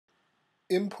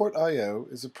Import.io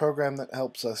is a program that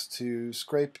helps us to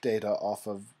scrape data off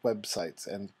of websites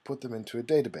and put them into a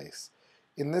database.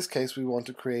 In this case, we want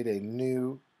to create a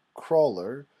new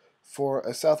crawler for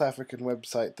a South African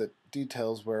website that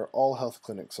details where all health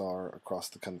clinics are across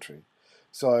the country.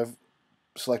 So I've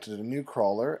selected a new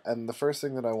crawler, and the first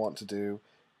thing that I want to do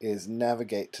is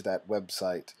navigate to that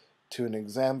website to an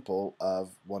example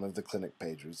of one of the clinic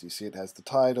pages. You see it has the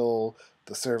title,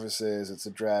 the services, its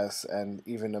address, and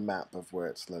even a map of where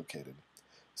it's located.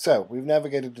 So we've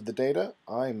navigated to the data.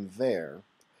 I'm there.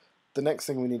 The next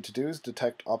thing we need to do is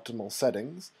detect optimal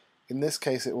settings. In this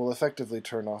case, it will effectively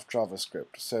turn off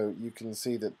JavaScript. So you can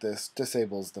see that this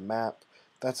disables the map.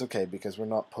 That's okay because we're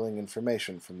not pulling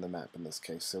information from the map in this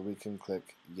case, so we can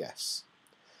click yes.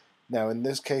 Now in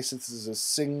this case this is a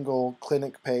single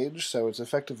clinic page, so it's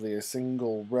effectively a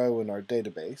single row in our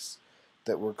database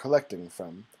that we're collecting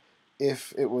from.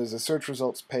 If it was a search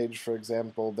results page, for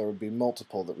example, there would be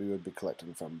multiple that we would be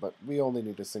collecting from, but we only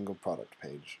need a single product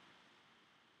page.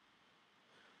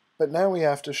 But now we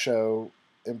have to show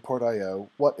Import.io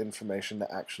what information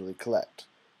to actually collect.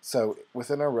 So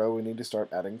within our row we need to start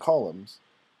adding columns.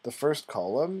 The first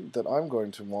column that I'm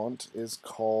going to want is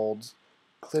called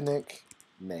clinic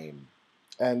name.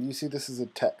 And you see this is a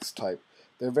text type.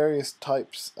 There are various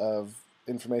types of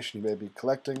information you may be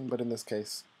collecting, but in this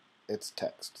case it's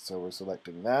text. So we're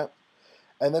selecting that.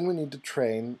 And then we need to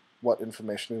train what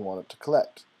information we want it to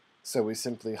collect. So we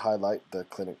simply highlight the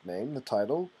clinic name, the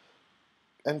title,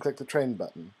 and click the train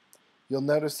button. You'll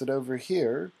notice that over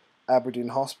here, Aberdeen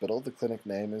Hospital, the clinic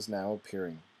name, is now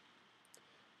appearing.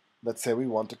 Let's say we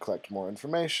want to collect more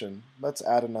information. Let's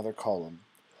add another column.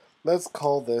 Let's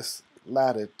call this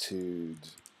latitude.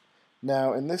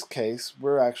 Now in this case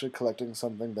we're actually collecting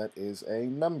something that is a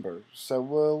number, so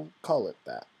we'll call it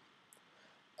that.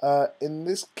 In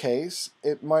this case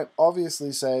it might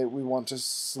obviously say we want to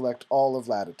select all of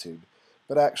latitude,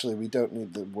 but actually we don't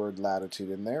need the word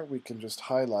latitude in there. We can just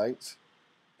highlight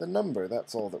the number.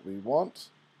 That's all that we want.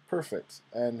 Perfect.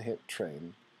 And hit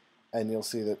train. And you'll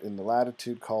see that in the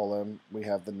latitude column we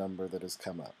have the number that has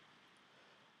come up.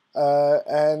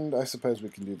 And I suppose we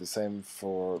can do the same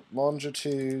for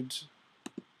longitude,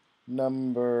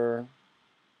 number,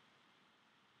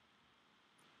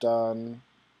 done.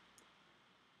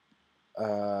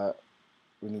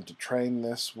 We need to train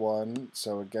this one,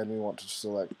 so again we want to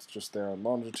select just there on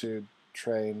longitude,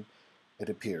 train, it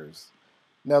appears.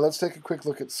 Now let's take a quick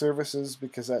look at services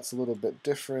because that's a little bit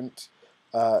different.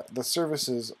 The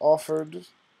services offered,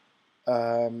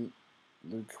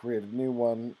 we create a new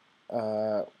one.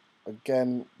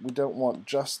 Again, we don't want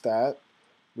just that.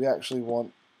 We actually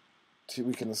want to,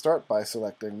 we can start by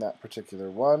selecting that particular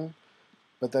one,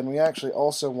 but then we actually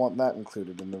also want that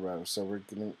included in the row. So we're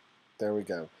going to, there we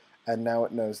go. And now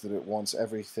it knows that it wants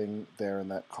everything there in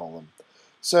that column.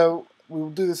 So we will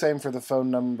do the same for the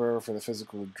phone number, for the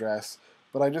physical address,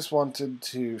 but I just wanted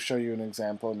to show you an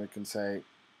example and we can say,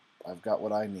 I've got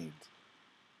what I need.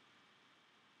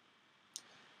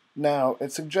 Now,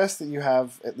 it suggests that you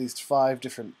have at least 5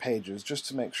 different pages just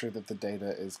to make sure that the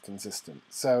data is consistent.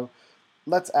 So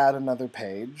let's add another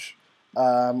page.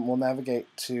 We'll navigate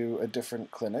to a different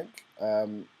clinic.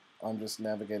 I'm just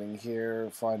navigating here,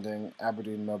 finding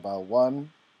Aberdeen Mobile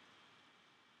 1.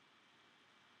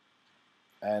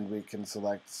 And we can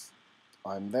select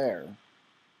I'm there.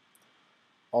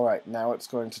 Alright, now it's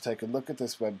going to take a look at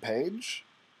this web page.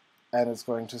 And it's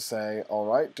going to say,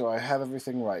 alright, do I have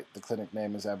everything right? The clinic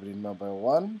name is Aberdeen Mobile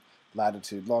 1,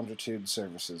 latitude, longitude,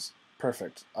 services.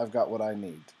 Perfect. I've got what I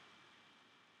need.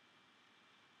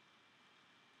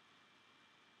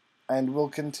 And we'll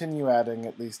continue adding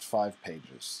at least 5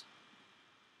 pages.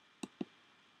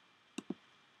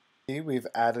 We've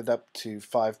added up to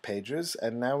 5 pages,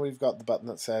 and now we've got the button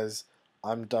that says,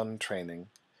 I'm done training.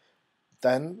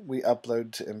 Then we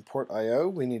upload to Import.io.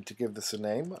 We need to give this a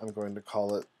name. I'm going to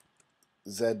call it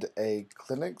ZA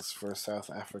Clinics for South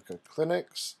Africa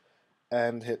Clinics,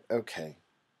 and hit OK.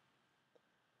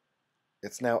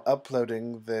 It's now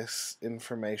uploading this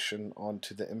information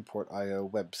onto the Import.io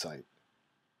website.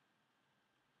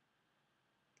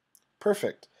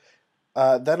 Perfect.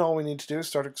 Then all we need to do is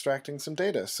start extracting some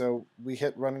data. So we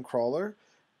hit Run Crawler,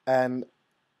 and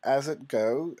as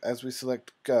we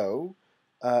select Go,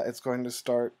 it's going to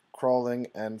start crawling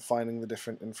and finding the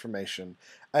different information.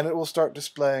 And it will start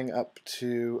displaying up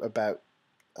to about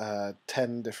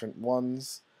 10 different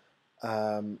ones.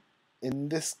 In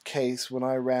this case, when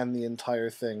I ran the entire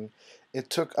thing, it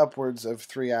took upwards of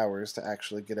 3 hours to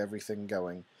actually get everything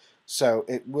going. So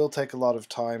it will take a lot of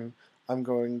time. I'm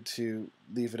going to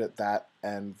leave it at that,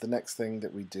 and the next thing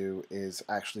that we do is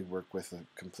actually work with a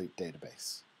complete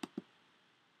database.